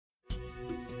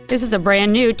This is a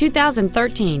brand new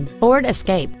 2013 Ford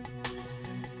Escape.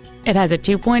 It has a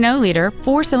 2.0-liter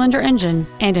four-cylinder engine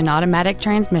and an automatic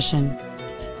transmission.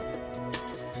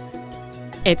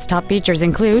 Its top features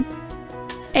include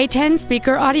a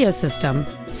 10-speaker audio system,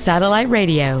 satellite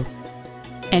radio,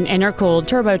 an intercooled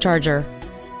turbocharger,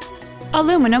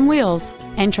 aluminum wheels,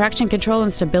 and traction control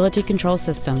and stability control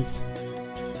systems.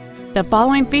 The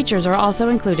following features are also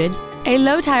included: a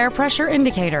low tire pressure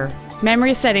indicator,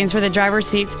 memory settings for the driver's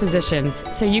seat's positions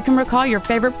so you can recall your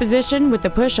favorite position with the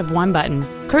push of one button,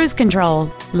 cruise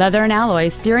control, leather and alloy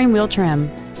steering wheel trim,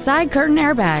 side curtain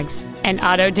airbags, an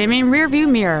auto-dimming rear-view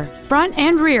mirror, front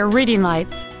and rear reading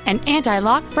lights, an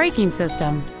anti-lock braking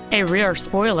system, a rear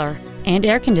spoiler, and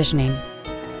air conditioning.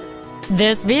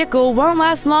 This vehicle won't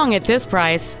last long at this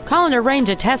price. Call and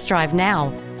arrange a test drive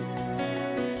now.